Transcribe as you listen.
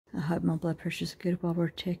hope my blood pressure is good while we're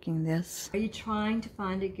taking this. Are you trying to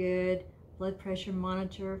find a good blood pressure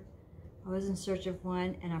monitor? I was in search of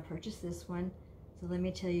one and I purchased this one. So let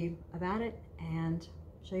me tell you about it and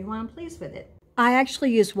show you why I'm pleased with it. I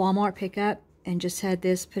actually used Walmart pickup and just had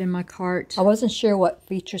this put in my cart. I wasn't sure what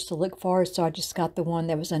features to look for, so I just got the one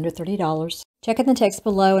that was under $30. Check in the text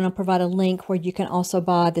below and I'll provide a link where you can also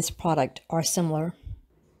buy this product or similar.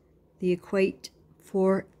 The Equate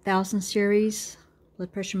 4000 series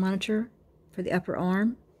blood pressure monitor for the upper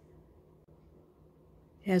arm.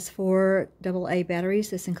 It has 4 AA batteries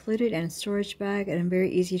that's included and a storage bag and a very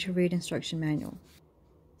easy to read instruction manual.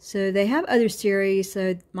 So they have other series,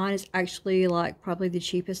 so mine is actually like probably the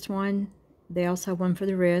cheapest one. They also have one for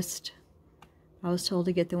the wrist. I was told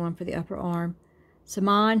to get the one for the upper arm. So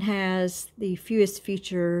mine has the fewest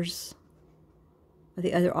features of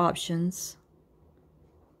the other options.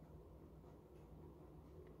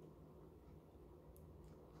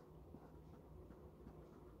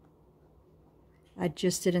 I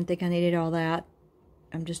just didn't think I needed all that.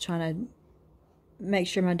 I'm just trying to make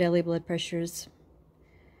sure my daily blood pressure is,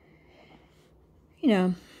 you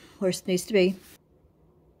know, where it needs to be.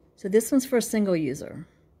 So this one's for a single user.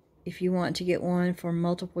 If you want to get one for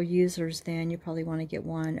multiple users, then you probably want to get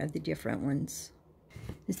one of the different ones.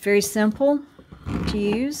 It's very simple to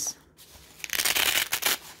use.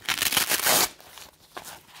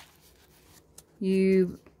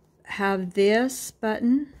 You have this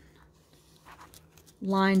button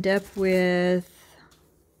lined up with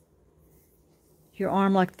your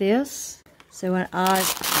arm like this. So when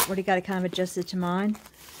I've already got it kind of adjusted to mine.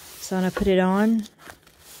 So when I put it on,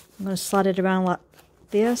 I'm going to slide it around like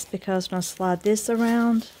this, because when I slide this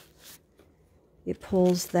around, it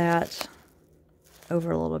pulls that over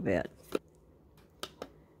a little bit.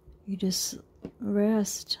 You just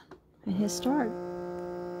rest and hit start.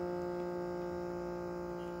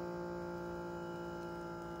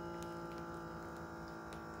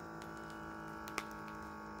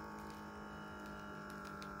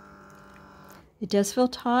 It does feel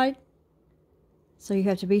tight, so you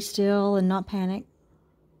have to be still and not panic.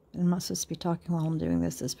 I'm not supposed to be talking while I'm doing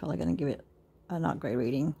this. It's probably going to give it a not great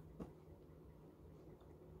reading.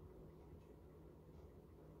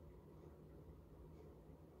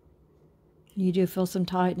 You do feel some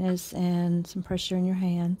tightness and some pressure in your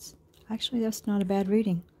hands. Actually, that's not a bad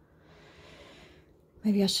reading.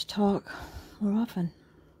 Maybe I should talk more often.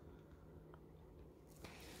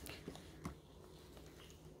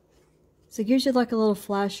 So it gives you like a little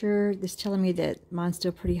flasher that's telling me that mine's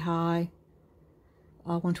still pretty high.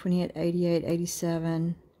 128, 88,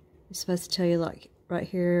 87. It's supposed to tell you like right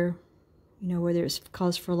here, you know, whether it's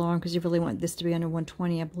cause for alarm, because you really want this to be under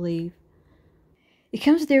 120, I believe. It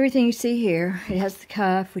comes with everything you see here. It has the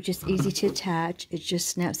cuff, which is easy to attach. It just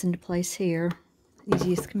snaps into place here,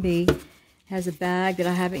 easy as can be. It has a bag that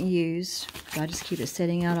I haven't used, but I just keep it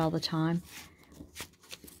sitting out all the time.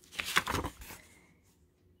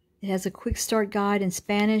 It has a quick start guide in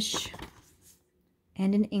Spanish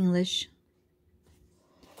and in English.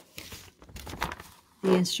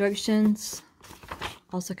 The instructions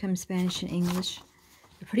also come in Spanish and English.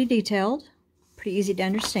 They're pretty detailed, pretty easy to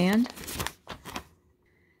understand.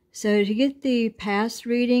 So to get the past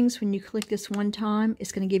readings, when you click this one time,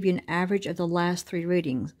 it's going to give you an average of the last 3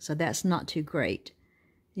 readings. So that's not too great.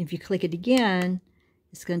 If you click it again,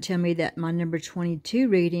 it's going to tell me that my number 22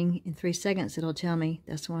 reading, in 3 seconds it'll tell me,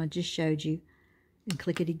 that's the one I just showed you. And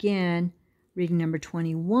click it again, reading number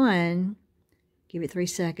 21, give it 3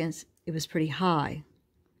 seconds, it was pretty high.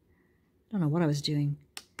 I don't know what I was doing.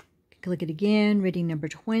 Click it again, reading number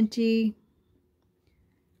 20,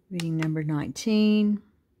 reading number 19.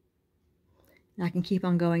 And I can keep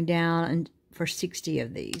on going down and for 60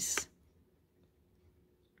 of these.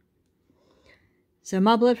 So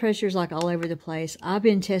my blood pressure is like all over the place. I've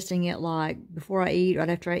been testing it like before I eat, right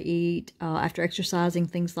after I eat, after exercising,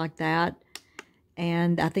 things like that.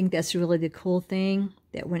 And I think that's really the cool thing,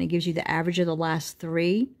 that when it gives you the average of the last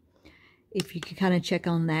 3, if you can kind of check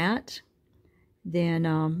on that,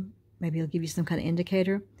 then maybe it'll give you some kind of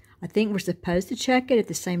indicator. I think we're supposed to check it at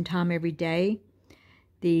the same time every day.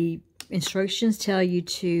 The instructions tell you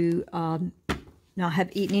to not have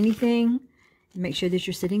eaten anything, and make sure that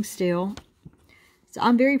you're sitting still. So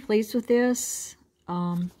I'm very pleased with this.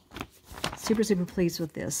 Super, super pleased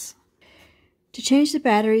with this. To change the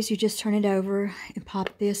batteries, you just turn it over and pop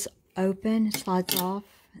this open. It slides off.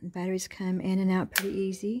 And the batteries come in and out pretty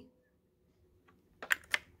easy.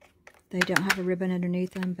 They don't have a ribbon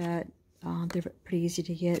underneath them, but they're pretty easy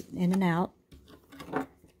to get in and out.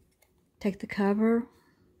 Take the cover,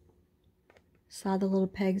 slide the little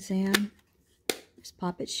pegs in, just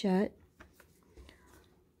pop it shut.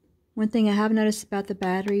 One thing I have noticed about the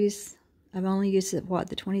batteries, I've only used it, what,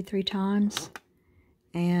 the 23 times?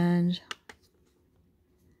 And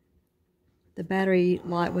the battery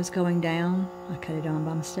light was going down. I cut it on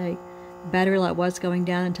by mistake. The battery light was going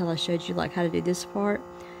down until I showed you like how to do this part.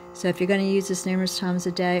 So if you're going to use this numerous times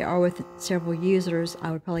a day or with several users, I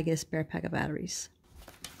would probably get a spare pack of batteries.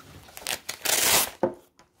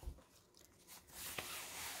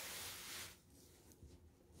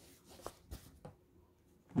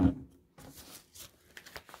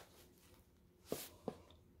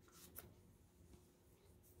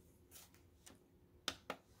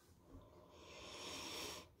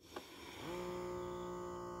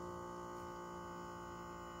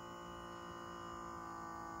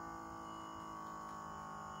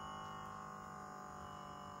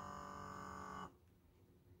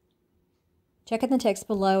 Check in the text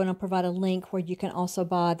below and I'll provide a link where you can also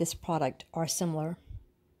buy this product or similar.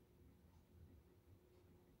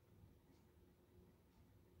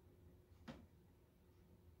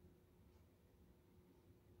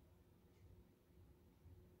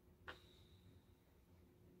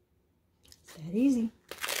 It's that easy.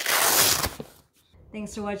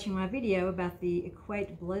 Thanks for watching my video about the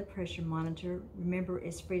Equate blood pressure monitor. Remember,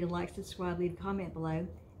 it's free to like, subscribe, leave a comment below.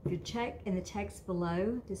 If you check in the text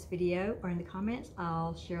below this video or in the comments,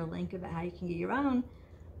 I'll share a link about how you can get your own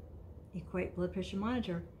Equate blood pressure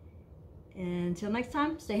monitor. And until next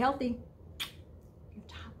time, stay healthy.